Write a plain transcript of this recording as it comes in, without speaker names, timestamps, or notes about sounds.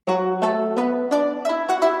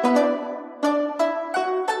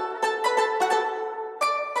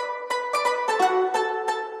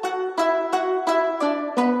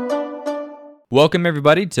Welcome,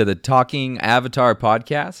 everybody, to the Talking Avatar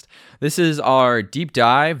podcast. This is our deep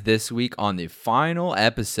dive this week on the final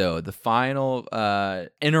episode, the final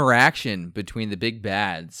interaction between the big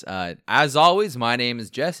bads. As always, my name is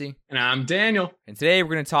Jesse. And I'm Daniel. And today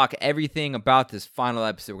we're going to talk everything about this final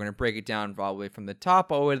episode. We're going to break it down all the way from the top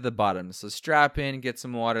all the way to the bottom. So strap in, get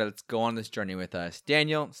some water. Let's go on this journey with us.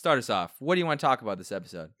 Daniel, start us off. What do you want to talk about this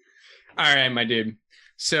episode? All right, my dude.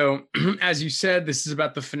 So, as you said, this is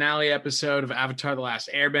about the finale episode of Avatar: The Last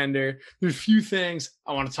Airbender. There's a few things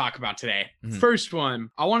I want to talk about today. First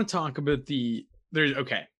one, I want to talk about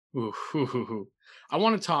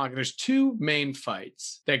there's two main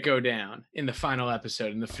fights that go down in the final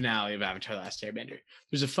episode, in the finale of Avatar: The Last Airbender.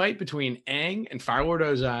 There's a fight between Aang and Fire Lord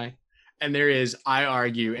Ozai, and there is, I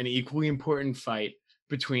argue, an equally important fight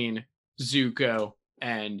between Zuko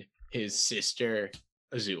and his sister,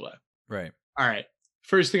 Azula. Right. All right.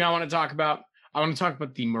 First thing I want to talk about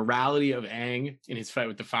the morality of Aang in his fight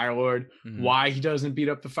with the Fire Lord, why he doesn't beat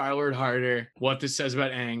up the Fire Lord harder, what this says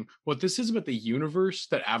about Aang, what this says about the universe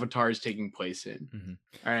that Avatar is taking place in.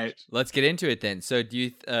 All right. Let's get into it then. So do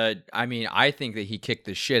you, I think that he kicked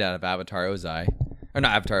the shit out of Avatar Ozai. Or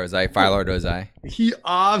not Avatar Ozai, Fire Lord Ozai. He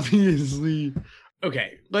obviously...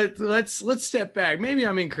 Okay, let's step back. Maybe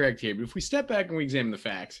I'm incorrect here, but if we step back and we examine the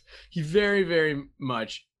facts, he very, very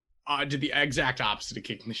much did the exact opposite of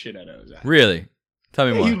kicking the shit out of Ozai. Really? Tell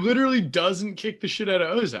me more. He literally doesn't kick the shit out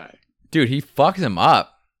of Ozai. Dude, he fucks him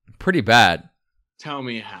up pretty bad. Tell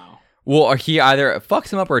me how. Well, or he either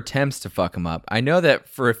fucks him up or attempts to fuck him up. I know that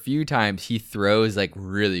for a few times he throws like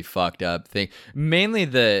really fucked up things. Mainly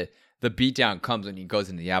the beatdown comes when he goes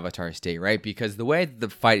into the Avatar state, right? Because the way the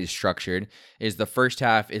fight is structured is the first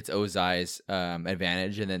half it's Ozai's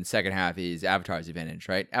advantage, and then second half is Avatar's advantage,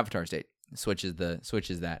 right? Avatar state switches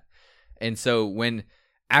that. And so when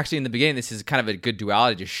actually in the beginning, this is kind of a good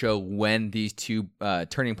duality to show when these two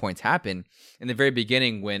turning points happen. In the very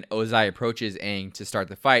beginning, when Ozai approaches Aang to start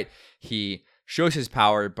the fight, he shows his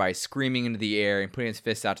power by screaming into the air and putting his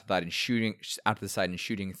fists out to the side and shooting out to the side and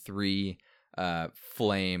shooting three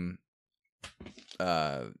flame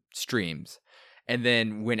streams. And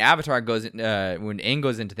then when Avatar goes when Aang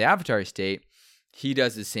goes into the Avatar state, he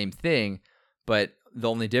does the same thing, but the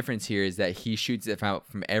only difference here is that he shoots it out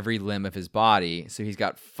from every limb of his body. So he's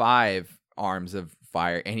got 5 arms of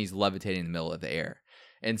fire and he's levitating in the middle of the air.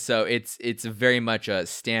 And so it's very much a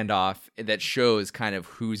standoff that shows kind of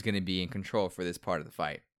who's going to be in control for this part of the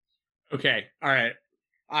fight. Okay. All right.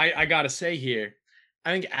 I got to say here,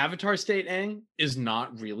 I think Avatar State Aang is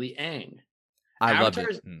not really Aang. I love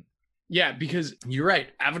it. Yeah, because you're right.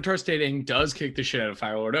 Avatar State Aang does kick the shit out of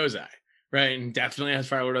Fire Lord Ozai, right? And definitely has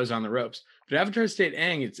Fire Lord Ozai on the ropes. But Avatar State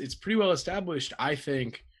Aang, it's pretty well established, I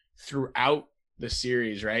think, throughout the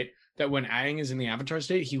series, right? That when Aang is in the Avatar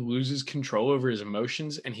state, he loses control over his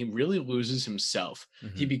emotions and he really loses himself.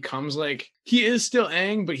 He becomes he is still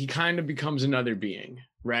Aang, but he kind of becomes another being,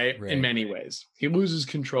 right? In many ways. He loses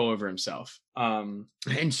control over himself. And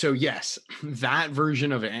so, yes, that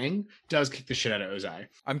version of Aang does kick the shit out of Ozai.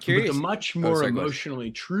 I'm curious. But the much more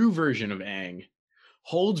emotionally true version of Aang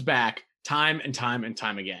holds back time and time and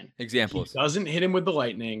time again. Examples. He doesn't hit him with the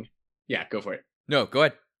lightning. Yeah, go for it. No, go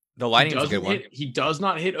ahead. The lightning is a good one. He does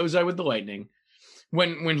not hit Ozai with the lightning.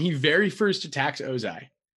 When he very first attacks Ozai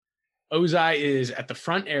is at the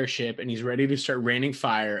front airship and he's ready to start raining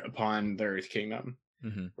fire upon the Earth Kingdom.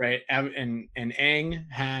 Right? And Aang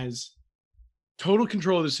has total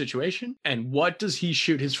control of the situation. And what does he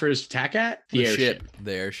shoot his first attack at? The airship.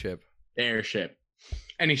 The airship.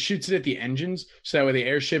 And he shoots it at the engines, so that way the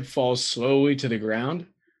airship falls slowly to the ground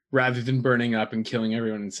rather than burning up and killing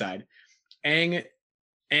everyone inside. Aang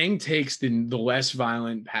takes the less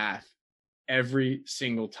violent path every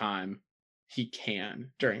single time he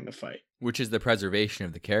can during the fight. Which is the preservation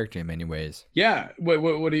of the character in many ways. Yeah.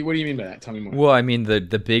 What do you mean by that? Tell me more. Well, I mean,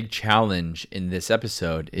 the big challenge in this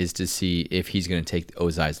episode is to see if he's going to take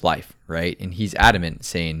Ozai's life, right? And he's adamant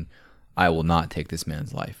saying, I will not take this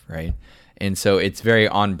man's life, right? And so it's very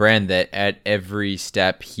on brand that at every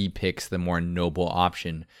step he picks the more noble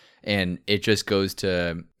option. And it just goes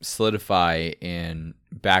to solidify and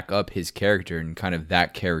back up his character and kind of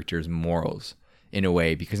that character's morals in a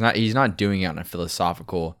way, because he's not doing it on a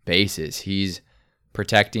philosophical basis. He's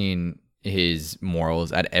protecting his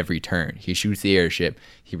morals at every turn. He shoots the airship.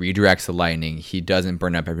 He redirects the lightning. He doesn't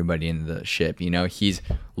burn up everybody in the ship. You know, he's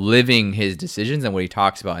living his decisions and what he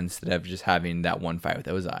talks about instead of just having that one fight with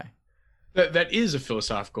Ozai. That is a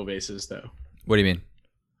philosophical basis, though. What do you mean?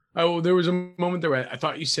 Oh, there was a moment there where I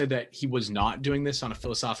thought you said that he was not doing this on a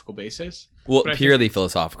philosophical basis. Well, But I purely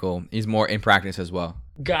philosophical. He's more in practice as well.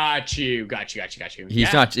 Got you.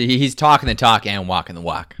 He's not. He's talking the talk and walking the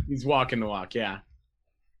walk. He's walking the walk. Yeah.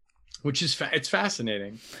 Which is it's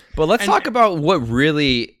fascinating. But let's talk about what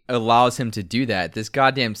really allows him to do that. This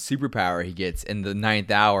goddamn superpower he gets in the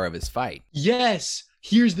 9th hour of his fight. Yes.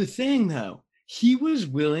 Here's the thing, though. He was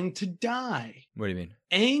willing to die. What do you mean?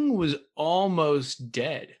 Aang was almost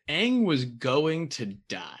dead. Aang was going to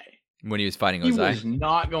die. When he was fighting He Ozai? was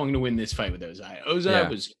not going to win this fight with Ozai. Ozai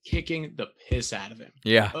was kicking the piss out of him.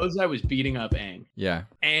 Yeah. Ozai was beating up Aang. Yeah.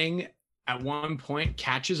 Aang, at one point,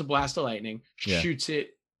 catches a blast of lightning, Yeah. shoots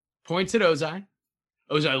it, points at Ozai.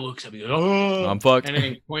 Ozai looks up, he goes, oh, I'm fucked. and then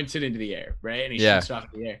he points it into the air, right? And he Yeah. shoots it off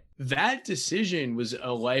in the air. That decision was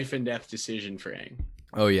a life and death decision for Aang.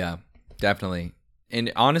 Oh, yeah. Definitely.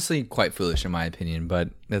 And honestly, quite foolish in my opinion, but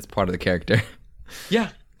that's part of the character. Yeah.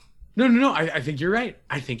 No. I think you're right.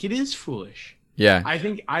 I think it is foolish. Yeah. I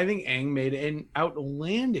think Aang made an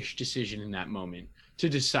outlandish decision in that moment to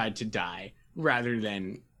decide to die rather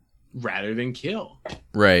than kill.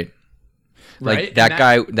 Right. Like Right? that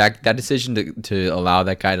And guy, that decision to allow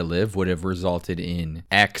that guy to live would have resulted in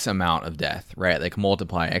X amount of death, right? Like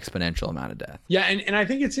multiply exponential amount of death. Yeah, and I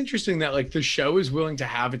think it's interesting that like the show is willing to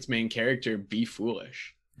have its main character be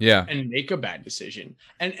foolish Yeah. and make a bad decision.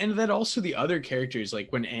 And that also the other characters,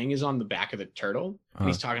 like when Aang is on the back of the turtle and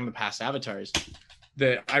he's talking to the past avatars.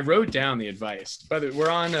 I wrote down the advice. By the way, we're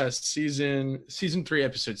on season 3,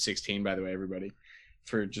 episode 16, by the way, everybody,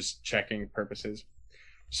 for just checking purposes.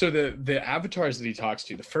 So the avatars that he talks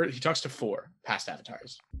to, he talks to 4 past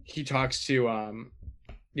avatars. He talks to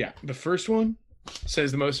the first one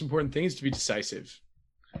says the most important thing is to be decisive.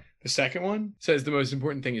 The second one says the most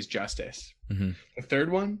important thing is justice. Mm-hmm. The third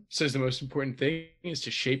one says the most important thing is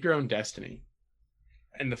to shape your own destiny.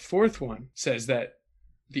 And the fourth one says that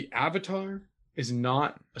the avatar is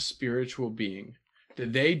not a spiritual being,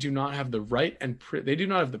 that they do not have the right and they do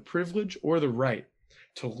not have the privilege or the right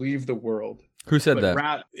to leave the world. Who said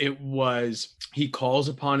that? He calls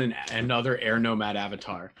upon another air nomad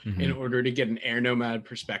avatar in order to get an air nomad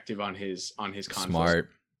perspective on his conflict. Smart.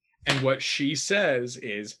 And what she says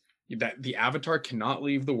is that the avatar cannot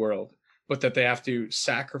leave the world, but that they have to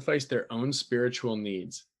sacrifice their own spiritual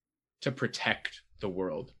needs to protect the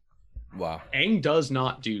world. Wow. Aang does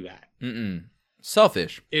not do that.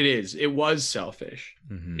 Selfish. It was selfish.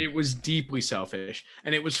 Mm-hmm. It was deeply selfish,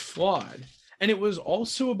 and it was flawed. And it was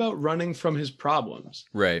also about running from his problems.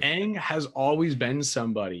 Right. Aang has always been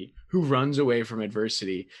somebody who runs away from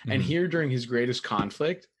adversity. And here, during his greatest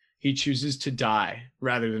conflict, he chooses to die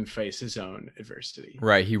rather than face his own adversity.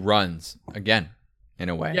 Right. He runs again, in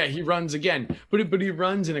a way. Yeah, he runs again. But he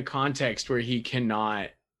runs in a context where he cannot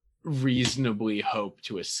reasonably hope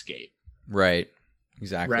to escape. Right.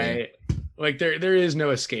 Exactly. Right? Like, there is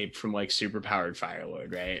no escape from, like, superpowered Fire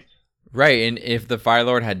Lord, right? Right, and if the Fire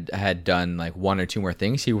Lord had done like 1 or 2 more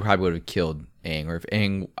things, he probably would have killed Aang. Or if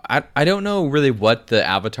Aang, I don't know really what the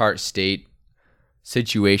Avatar state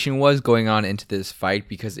situation was going on into this fight,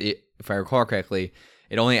 because if I recall correctly,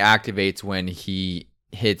 it only activates when he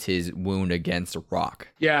hits his wound against a rock.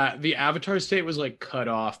 Yeah, the Avatar state was like cut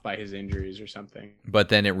off by his injuries or something. But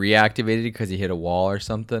then it reactivated because he hit a wall or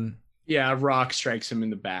something. Yeah, a rock strikes him in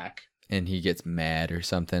the back. And he gets mad or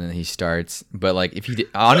something, and he starts. But like, if he did,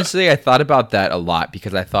 honestly, I thought about that a lot,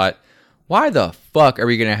 because I thought, why the fuck are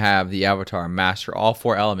we gonna have the Avatar master all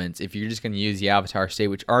 4 elements if you're just gonna use the Avatar state,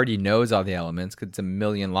 which already knows all the elements, because it's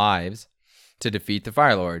 1,000,000 lives, to defeat the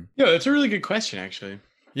Fire Lord? Yeah, that's a really good question, actually.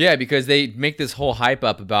 Yeah, because they make this whole hype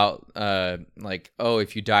up about like, oh,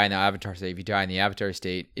 if you die in the Avatar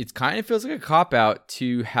state, it kind of feels like a cop out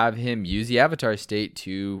to have him use the Avatar state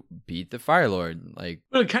to beat the Fire Lord. Like,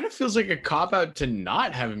 Well, it kind of feels like a cop out to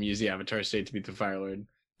not have him use the Avatar state to beat the Fire Lord.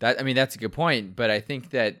 that's a good point, but I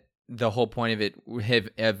think that the whole point of it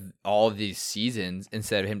have all of these seasons,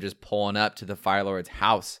 instead of him just pulling up to the Fire Lord's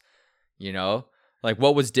house, like,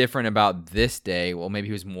 what was different about this day? Well, maybe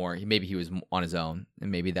he was on his own,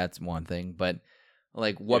 and maybe that's one thing. But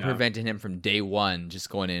like, what prevented him from day one just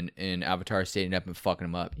going in Avatar state and up and fucking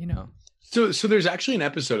him up? So there's actually an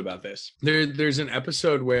episode about this. There's an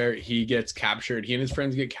episode where he gets captured. He and his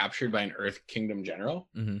friends get captured by an Earth Kingdom general,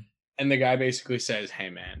 and the guy basically says,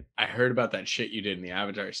 "Hey man, I heard about that shit you did in the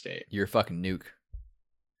Avatar state. You're a fucking nuke.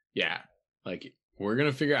 Yeah, like, we're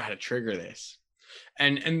gonna figure out how to trigger this."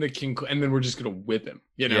 And then we're just gonna whip him,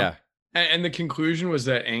 Yeah. And the conclusion was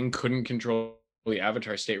that Aang couldn't control the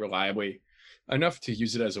Avatar state reliably enough to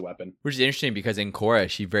use it as a weapon. Which is interesting, because in Korra,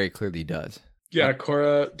 she very clearly does. Yeah,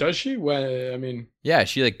 Korra, does she? Well, I mean, Yeah,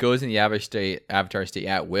 she like goes in the Avatar state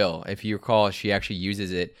at will. If you recall, she actually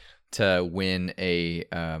uses it to win a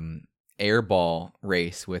airball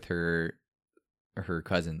race with her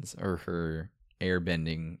cousins or her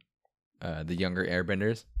airbending, the younger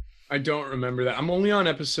airbenders. I don't remember that. I'm only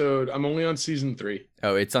on season 3.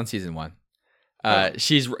 Oh, it's on season 1. Oh.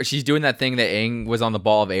 She's doing that thing that Aang was on the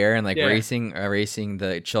ball of air and like Yeah. racing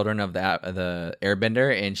the children of the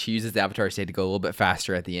airbender, and she uses the Avatar state to go a little bit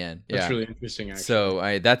faster at the end. That's Yeah. really interesting, actually.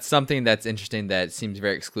 So that's something that's interesting that seems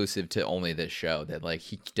very exclusive to only this show, that like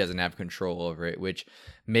he doesn't have control over it, which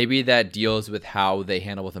maybe that deals with how they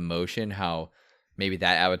handle with emotion, how maybe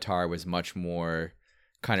that Avatar was much more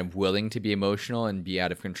kind of willing to be emotional and be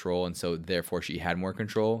out of control, and so therefore she had more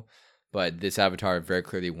control. But this Avatar very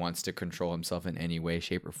clearly wants to control himself in any way,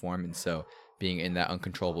 shape, or form, and so being in that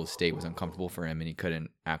uncontrollable state was uncomfortable for him, and he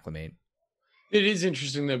couldn't acclimate. It is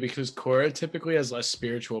interesting though, because Korra typically has less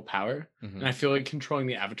spiritual power, and I feel like controlling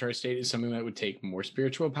the Avatar state is something that would take more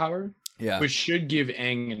spiritual power, Yeah, which should give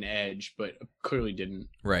Aang an edge, but clearly didn't.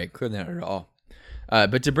 right. Clearly not at all.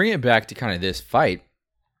 But to bring it back to kind of this fight,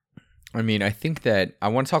 I mean, I think that I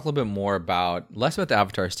want to talk a little bit more about, less about the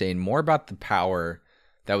Avatar state and more about the power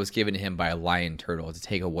that was given to him by a lion turtle to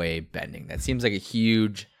take away bending. That seems like a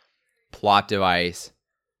huge plot device,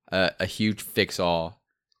 a huge fix-all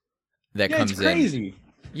that comes it's crazy. in.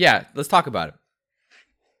 Yeah, let's talk about it.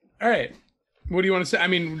 All right. What do you want to say? I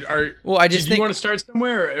mean, I just did you want to start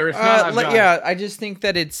somewhere, or if not, I just think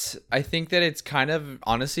that I think that it's kind of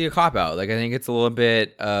honestly a cop out. Like, I think it's a little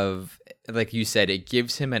bit of, like you said, it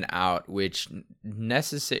gives him an out, which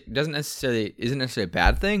isn't necessarily a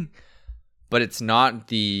bad thing, but it's not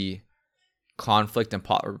the conflict and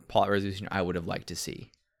plot resolution I would have liked to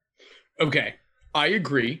see. Okay, I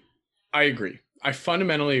agree. I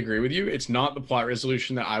fundamentally agree with you. It's not the plot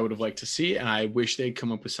resolution that I would have liked to see, and I wish they'd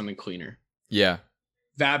come up with something cleaner. Yeah.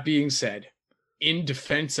 That being said, in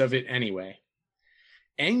defense of it anyway,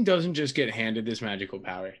 Aang doesn't just get handed this magical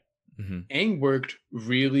power. Mm-hmm. Aang worked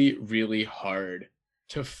really, really hard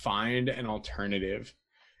to find an alternative.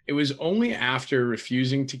 It was only after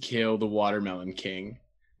refusing to kill the Watermelon King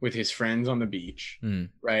with his friends on the beach,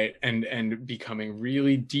 right, and becoming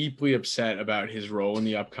really deeply upset about his role in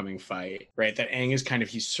the upcoming fight, right, that Aang is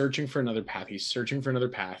he's searching for another path.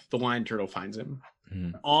 The lion turtle finds him.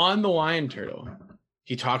 On the lion turtle,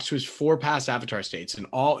 he talks to his 4 past Avatar states, and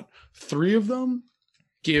all 3 of them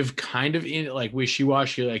give kind of in like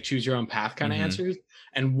wishy-washy, like choose your own path kind of answers,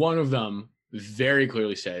 and one of them very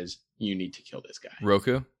clearly says, you need to kill this guy.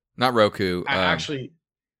 Not Roku. Actually,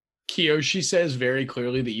 Kyoshi says very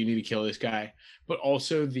clearly that you need to kill this guy, but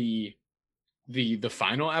also the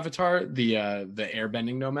final Avatar, the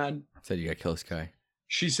airbending nomad, said you gotta kill this guy.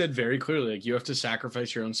 She said very clearly, like, you have to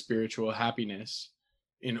sacrifice your own spiritual happiness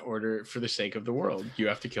in order, for the sake of the world. You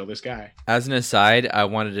have to kill this guy. As an aside, I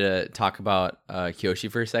wanted to talk about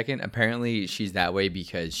Kyoshi for a second. Apparently, she's that way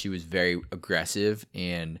because she was very aggressive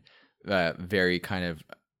and very kind of.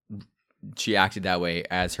 She acted that way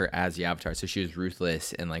as the Avatar, so she was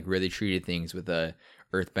ruthless and like really treated things with a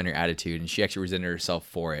earthbender attitude, and she actually resented herself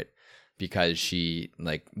for it because she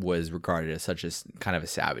like was regarded as such a kind of a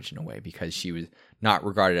savage in a way, because she was not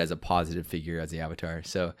regarded as a positive figure as the Avatar.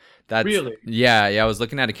 So that's really, yeah. I was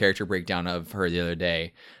looking at a character breakdown of her the other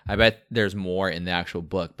day. I bet there's more in the actual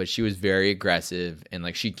book, but she was very aggressive and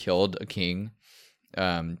like she killed a king,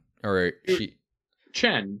 Chen the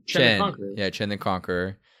Conqueror. Yeah, Chen the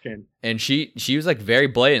Conqueror. And she was like very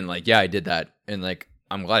blatant, like, yeah, I did that, and like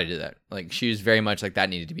I'm glad I did that. Like she was very much like that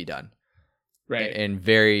needed to be done, right? And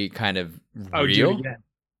very kind of real. Do it again.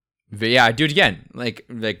 Yeah, I do it again. Like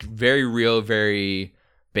very real, very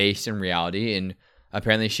based in reality. And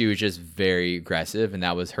apparently she was just very aggressive, and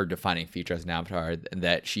that was her defining feature as an Avatar, and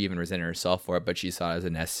that she even resented herself for it, but she saw it as a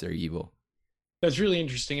necessary evil. That's really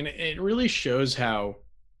interesting, and it really shows how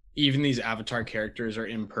even these Avatar characters are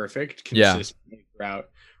imperfect consistently throughout.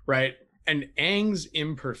 Right. And Aang's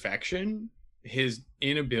imperfection, his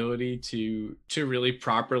inability to really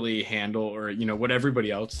properly handle, or, you know, what everybody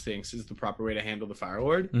else thinks is the proper way to handle the Fire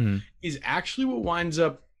Lord, is actually what winds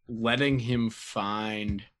up letting him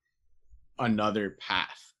find another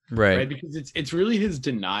path. Right. Because it's really his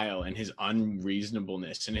denial and his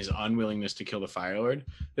unreasonableness and his unwillingness to kill the Fire Lord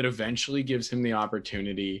that eventually gives him the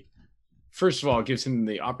opportunity. First of all, it gives him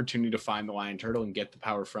the opportunity to find the lion turtle and get the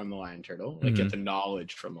power from the lion turtle, like get the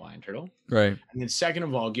knowledge from the lion turtle. Right. And then second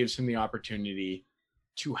of all, it gives him the opportunity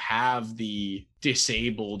to have the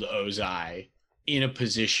disabled Ozai in a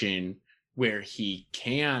position where he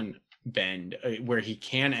can bend, where he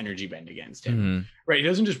can energy bend against him. Right. He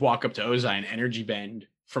doesn't just walk up to Ozai and energy bend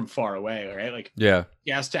from far away, right? Like Yeah.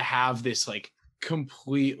 he has to have this like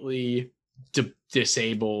completely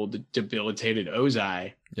disabled, debilitated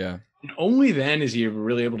Ozai. Yeah. And only then is he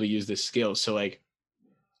really able to use this skill. So like,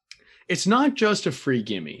 it's not just a free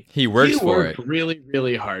gimme. He works for worked it. really,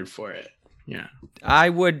 really hard for it. Yeah. I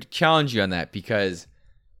would challenge you on that because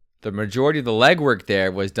the majority of the legwork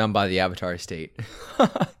there was done by the Avatar State.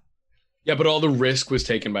 Yeah, but all the risk was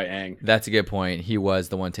taken by Aang. That's a good point. He was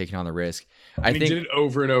the one taking on the risk. And he did it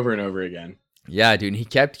over and over and over again. Yeah, dude. And he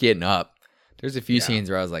kept getting up. There's a few Yeah. scenes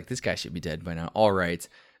where I was like, this guy should be dead by now. All right.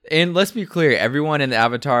 And let's be clear, everyone in the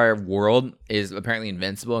Avatar world is apparently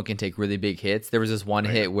invincible and can take really big hits. There was this one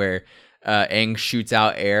hit where Aang shoots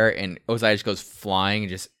out air and Ozai just goes flying and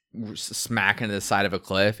just smack into the side of a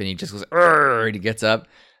cliff and he just goes, "Arr!" and he gets up.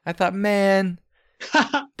 I thought, man,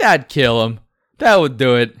 that'd kill him. That would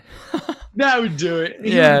do it. That would do it.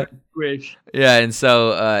 Yeah. Wish. Yeah, and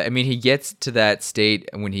so I mean, he gets to that state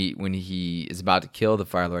when he is about to kill the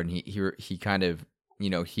Fire Lord, and he kind of, you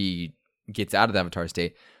know, he gets out of the Avatar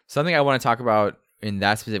state. Something I want to talk about in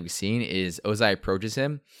that specific scene is Ozai approaches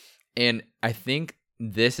him, and I think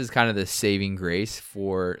this is kind of the saving grace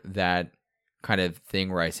for that kind of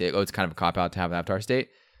thing where I say, oh, it's kind of a cop out to have the Avatar state.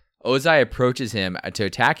 Ozai approaches him to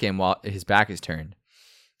attack him while his back is turned,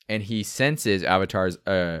 and he senses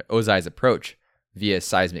Ozai's approach via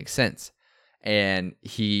seismic sense, and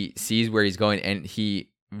he sees where he's going, and he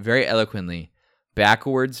very eloquently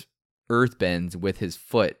backwards earthbends with his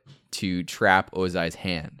foot to trap Ozai's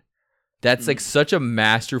hand. That's like such a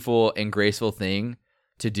masterful and graceful thing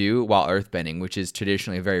to do while earthbending, which is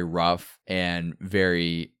traditionally a very rough and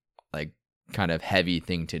very like kind of heavy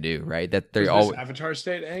thing to do, right? That they're all Avatar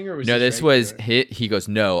state Aang, or was no. This was regular? hit. He goes,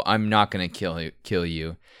 "No, I'm not gonna kill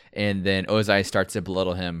you." And then Ozai starts to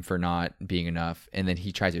belittle him for not being enough, and then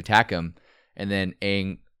he tries to attack him, and then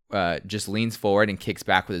Aang just leans forward and kicks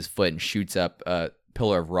back with his foot and shoots up a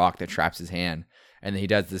pillar of rock that traps his hand, and then he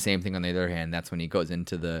does the same thing on the other hand. That's when he goes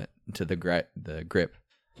into the grip.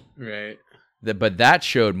 Right. But that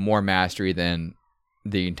showed more mastery than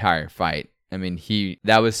the entire fight. I mean,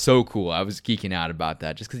 that was so cool. I was geeking out about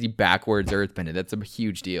that just because he backwards earthbended. That's a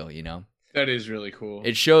huge deal, you know? That is really cool.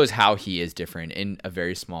 It shows how he is different in a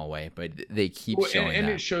very small way, but they keep showing and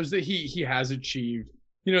that. it shows that he has achieved,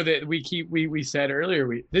 you know, that we said earlier,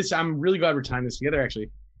 I'm really glad we're tying this together. Actually,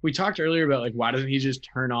 we talked earlier about like, why doesn't he just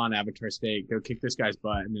turn on Avatar state, go kick this guy's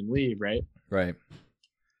butt and then leave? Right. Right.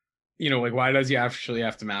 You know, like, why does he actually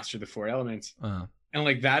have to master the four elements? Uh-huh. And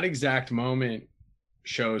like that exact moment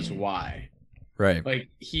shows why. Right. Like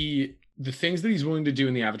the things that he's willing to do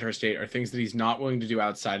in the Avatar state are things that he's not willing to do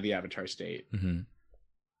outside of the Avatar state. Mm-hmm.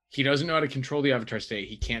 He doesn't know how to control the Avatar state.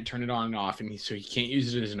 He can't turn it on and off, and so he can't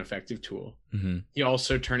use it as an effective tool. Mm-hmm. He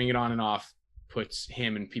also turning it on and off puts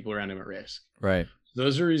him and people around him at risk. Right.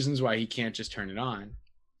 Those are reasons why he can't just turn it on.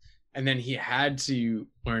 And then he had to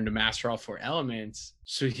learn to master all four elements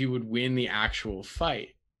so he would win the actual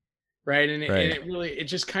fight. Right. And it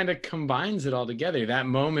just kind of combines it all together. That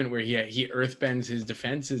moment where he earthbends his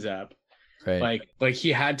defenses up. Right. Like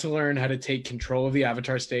he had to learn how to take control of the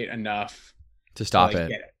Avatar state enough to stop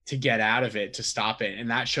it. To get out of it, to stop it. And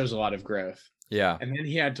that shows a lot of growth. Yeah. And then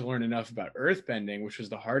he had to learn enough about earthbending, which was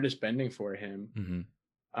the hardest bending for him.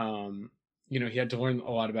 Mm-hmm. You know, he had to learn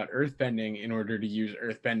a lot about earthbending in order to use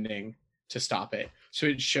earthbending to stop it. So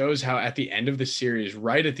it shows how at the end of the series,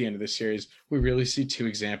 right at the end of the series, we really see two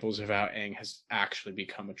examples of how Aang has actually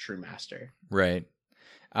become a true master. Right.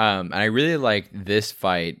 And I really like this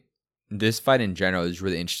fight. This fight in general is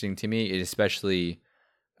really interesting to me, especially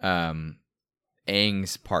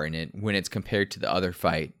Aang's part in it when it's compared to the other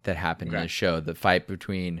fight that happened in the show, the fight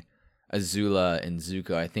between Azula and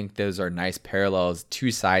Zuko. I think those are nice parallels,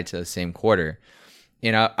 two sides of the same quarter.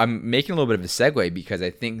 And I'm making a little bit of a segue because I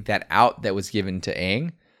think that out that was given to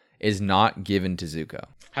Aang is not given to Zuko.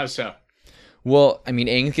 How so? Well, I mean,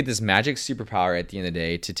 Aang get this magic superpower at the end of the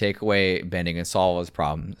day to take away bending and solve all his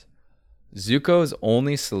problems. Zuko's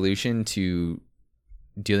only solution to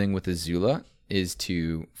dealing with Azula is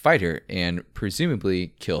to fight her and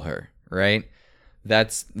presumably kill her, right?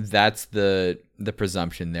 That's the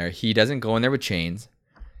presumption there. He doesn't go in there with chains.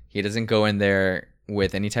 He doesn't go in there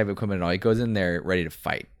with any type of equipment at all. He goes in there ready to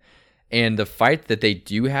fight. And the fight that they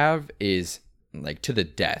do have is like to the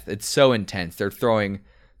death. It's so intense. They're throwing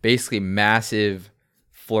basically massive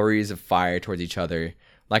flurries of fire towards each other.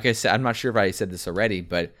 Like I said, I'm not sure if I said this already,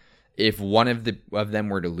 but if one of them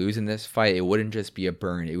were to lose in this fight, it wouldn't just be a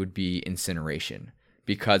burn. It would be incineration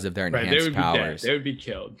because of their enhanced powers. They would be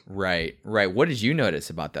killed. Right. What did you notice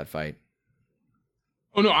about that fight?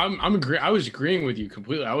 Oh no, I'm agree. I was agreeing with you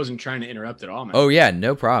completely. I wasn't trying to interrupt at all, man. Oh yeah,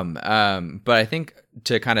 no problem. But I think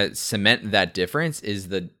to kind of cement that difference is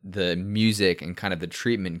the music and kind of the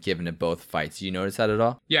treatment given to both fights. You notice that at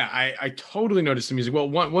all? Yeah, I totally noticed the music. Well,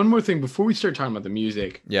 one more thing before we start talking about the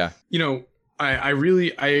music. Yeah. You know, I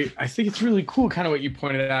really I think it's really cool kind of what you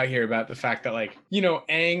pointed out here about the fact that, like, you know,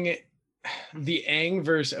 the Aang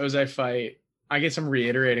versus Ozai fight, I guess I'm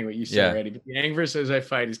reiterating what you said already, but the Aang versus Ozai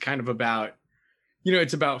fight is kind of about, you know,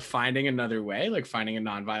 it's about finding another way, like finding a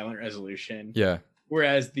nonviolent resolution. Yeah.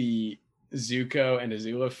 Whereas the Zuko and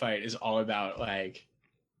Azula fight is all about, like,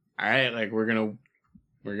 all right, like we're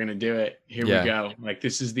gonna do it. Here we go. Like,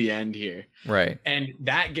 this is the end here. Right. And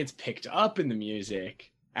that gets picked up in the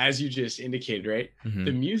music, as you just indicated, right? Mm-hmm.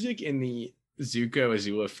 The music in the Zuko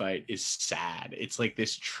Azula fight is sad. It's like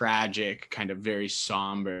this tragic, kind of very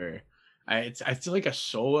somber. It's like a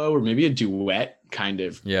solo or maybe a duet kind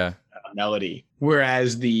of melody.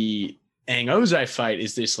 Whereas the Aang Ozai fight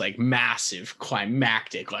is this like massive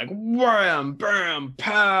climactic, like wham, bam,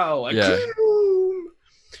 pow, like boom,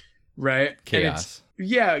 right? Chaos.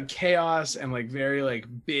 Chaos and like very like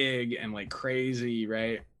big and like crazy,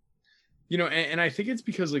 right? You know, and I think it's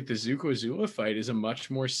because like the Zuko Azula fight is a much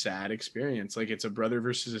more sad experience. Like, it's a brother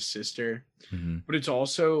versus a sister, but it's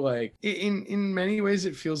also like in many ways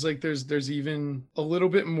it feels like there's even a little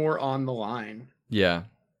bit more on the line. Yeah.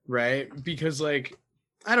 Right? Because, like,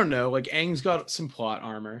 I don't know, like Aang's got some plot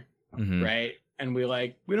armor, right? And we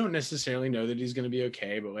don't necessarily know that he's gonna be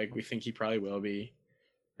okay, but like we think he probably will be,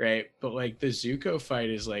 right? But like the Zuko fight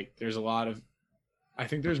is like there's a lot of, I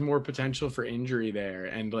think there's more potential for injury there,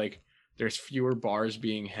 and like there's fewer bars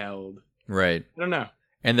being held. Right. I don't know.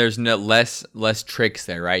 And there's no less tricks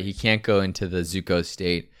there, right? He can't go into the Zuko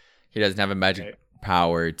state. He doesn't have a magic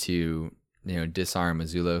power to, you know, disarm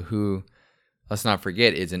Azula, who, let's not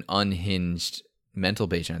forget, is an unhinged mental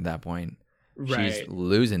patient at that point. Right. She's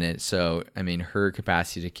losing it. So, I mean, her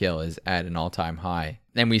capacity to kill is at an all-time high.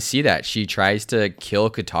 And we see that. She tries to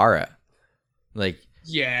kill Katara. Like,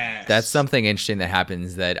 yes, that's something interesting that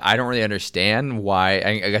happens that I don't really understand why.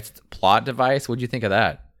 I guess it's a plot device. What do you think of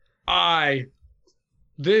that?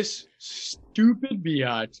 This stupid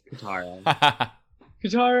biatch, Katara.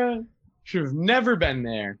 Katara should have never been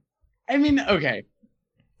there. I mean, okay.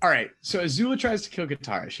 All right. So Azula tries to kill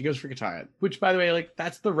Katara. She goes for Katara, which, by the way, like,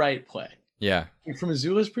 that's the right play. Yeah. Like, from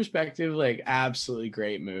Azula's perspective, like, absolutely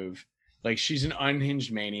great move. Like, she's an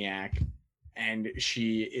unhinged maniac, and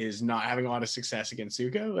she is not having a lot of success against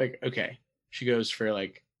Zuko. Like, okay, she goes for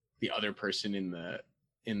like the other person in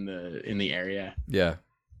the area. Yeah.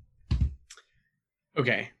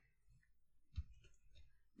 Okay.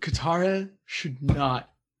 Katara should not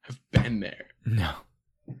have been there. No.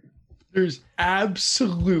 There's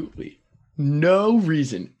absolutely no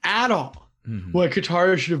reason at all why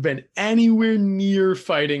Katara should have been anywhere near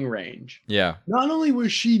fighting range. Yeah. Not only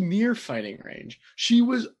was she near fighting range, she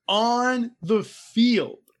was on the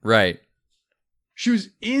field. Right. She was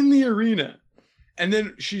in the arena. And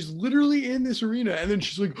then she's literally in this arena. And then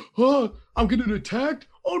she's like, oh, I'm getting attacked.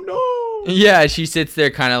 Oh, no. Yeah. She sits there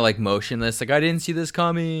kind of like motionless. Like, I didn't see this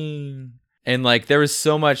coming. And like, there was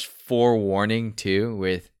so much forewarning too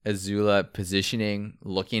with Azula positioning,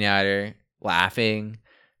 looking at her, laughing,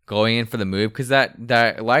 going in for the move, because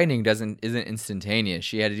that lightning isn't instantaneous.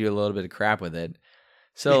 She had to do a little bit of crap with it.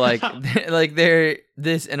 So like like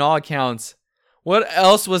this, in all accounts, what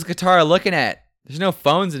else was Katara looking at? There's no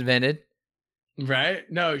phones invented. Right?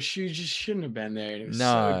 No, she just shouldn't have been there. It was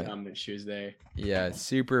so dumb that she was there. Yeah,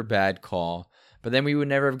 super bad call. But then we would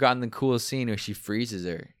never have gotten the cool scene where she freezes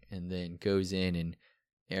her and then goes in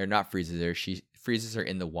or not freezes her. She freezes her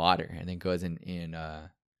in the water and then goes in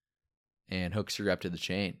and hooks her up to the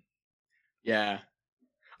chain. Yeah.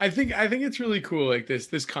 I think it's really cool, like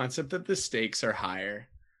this concept that the stakes are higher.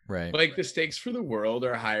 Right. Like, the stakes for the world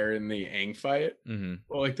are higher in the Aang fight.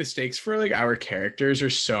 Well, like, the stakes for like our characters are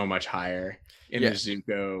so much higher in the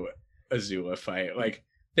Zuko Azula fight. Like,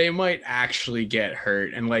 they might actually get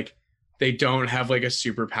hurt, and like they don't have like a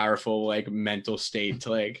super powerful like mental state to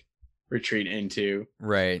like retreat into.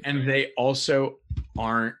 Right. And they also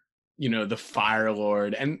aren't, you know, the Fire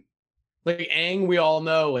Lord. And like Aang, we all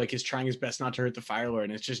know, like, is trying his best not to hurt the Fire Lord,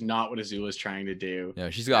 and it's just not what Azula's trying to do. No,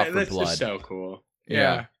 she's got for That's blood. Just so cool.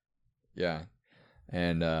 Yeah.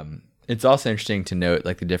 And it's also interesting to note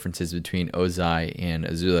like the differences between Ozai and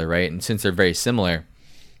Azula, right? And since they're very similar,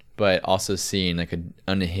 but also seeing like an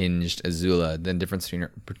unhinged Azula, the difference between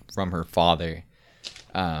her, from her father.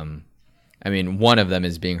 I mean, one of them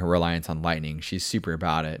is being her reliance on lightning. She's super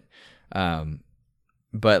about it.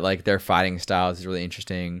 But like their fighting styles is really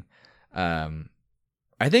interesting.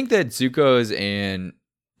 I think that Zuko's and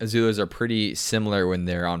Azulas are pretty similar when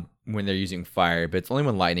they're using fire, but it's only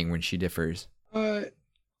when lightning when she differs.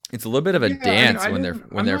 It's a little bit of a dance when they're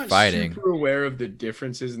fighting. I'm not super aware of the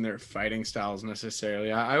differences in their fighting styles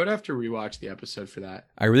necessarily. I would have to rewatch the episode for that.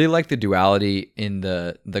 I really like the duality in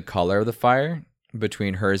the color of the fire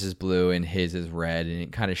between hers is blue and his is red, and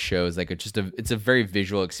it kind of shows like it's a very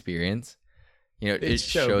visual experience. You know, it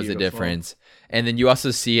shows a difference. And then you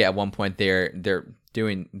also see at one point they're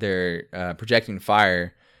projecting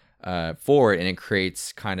fire forward, and it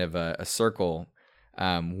creates kind of a circle.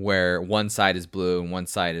 Where one side is blue and one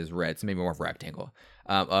side is red, so maybe more of a rectangle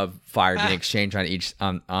of fire being exchanged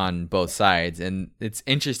on both sides, and it's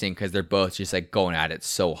interesting because they're both just like going at it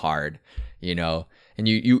so hard, you know. And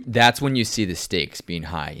you that's when you see the stakes being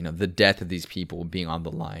high, you know, the death of these people being on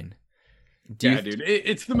the line. Dude,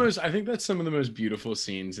 it's the most. I think that's some of the most beautiful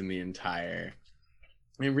scenes in the entire.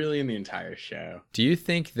 I mean, really, in the entire show. Do you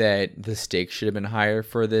think that the stakes should have been higher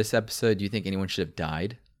for this episode? Do you think anyone should have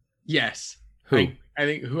died? Yes. Who? I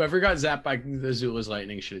think whoever got zapped by the Azula's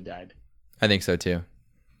lightning should have died. I think so too.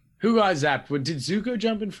 Who got zapped? Did Zuko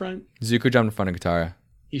jump in front? Zuko jumped in front of Katara.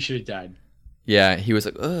 He should have died. Yeah, he was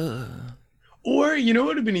like, ugh. Or, you know what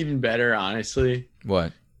would have been even better, honestly?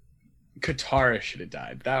 What? Katara should have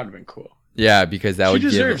died. That would have been cool. Yeah, because that would She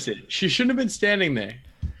deserves it. She shouldn't have been standing there.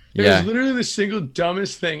 It was literally the single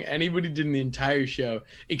dumbest thing anybody did in the entire show,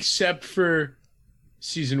 except for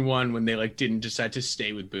season 1 when they like didn't decide to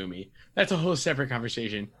stay with Boomy. That's a whole separate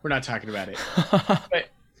conversation. We're not talking about it. But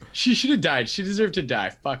she should have died. She deserved to die.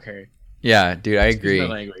 Fuck her. Yeah, dude, I agree. Excuse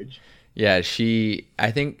my language. Yeah,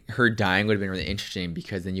 I think her dying would have been really interesting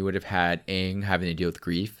because then you would have had Aang having to deal with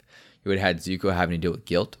grief. You would have had Zuko having to deal with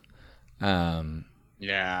guilt.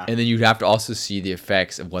 Yeah. And then you'd have to also see the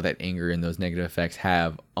effects of what that anger and those negative effects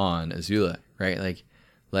have on Azula, right? Like,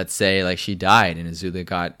 let's say like she died and Azula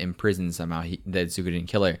got imprisoned somehow, that Zuko didn't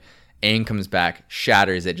kill her. Aang comes back,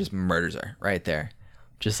 shatters it, just murders her right there.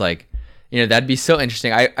 Just like, you know, that'd be so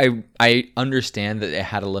interesting. I understand that it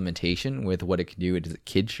had a limitation with what it could do. It is a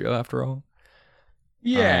kid's show after all.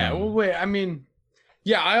 Yeah. Well, wait. I mean,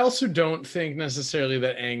 yeah. I also don't think necessarily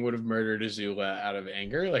that Aang would have murdered Azula out of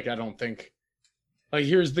anger. Like, I don't think. Like,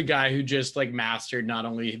 here's the guy who just like mastered not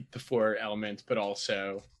only the 4 elements but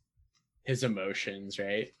also his emotions,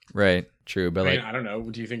 right? Right. True. But I don't know.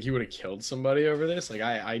 Do you think he would have killed somebody over this? Like,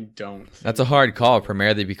 I don't. That's a hard call,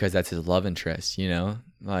 primarily because that's his love interest, you know?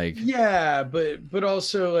 Like, yeah, but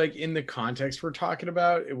also like in the context we're talking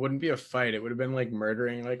about, it wouldn't be a fight. It would have been like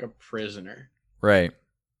murdering like a prisoner. Right.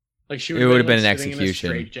 Like she would have been an sitting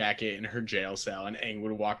execution. in a straitjacket in her jail cell, and Aang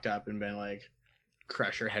would have walked up and been like,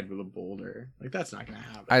 crush her head with a boulder. Like, that's not gonna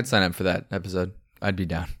happen. I'd sign up for that episode. I'd be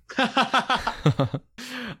down.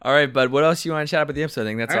 All right, bud. What else you want to chat about the episode? I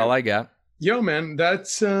think that's all I got. Yo, man,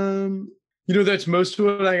 that's that's most of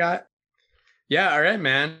what I got. Yeah, all right,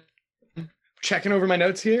 man. Checking over my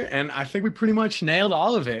notes here, and I think we pretty much nailed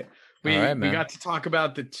all of it. We got to talk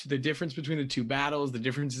about the difference between the 2 battles, the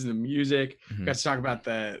differences in the music. We got to talk about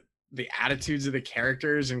the attitudes of the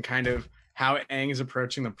characters and kind of how Aang is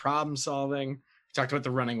approaching the problem solving. We talked about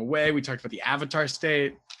the running away. We talked about the Avatar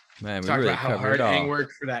state. Man, we talked about how hard Aang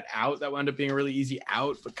worked for that out that wound up being a really easy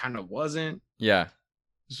out, but kind of wasn't. Yeah.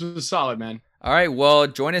 This was solid, man. All right, well,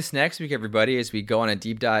 join us next week, everybody, as we go on a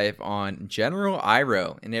deep dive on General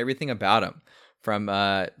Iroh and everything about him. From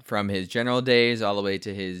his general days all the way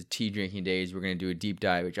to his tea drinking days. We're going to do a deep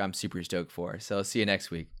dive, which I'm super stoked for. So I'll see you next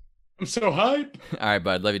week. I'm so hyped. All right,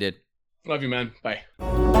 bud. Love you, dude. Love you, man. Bye.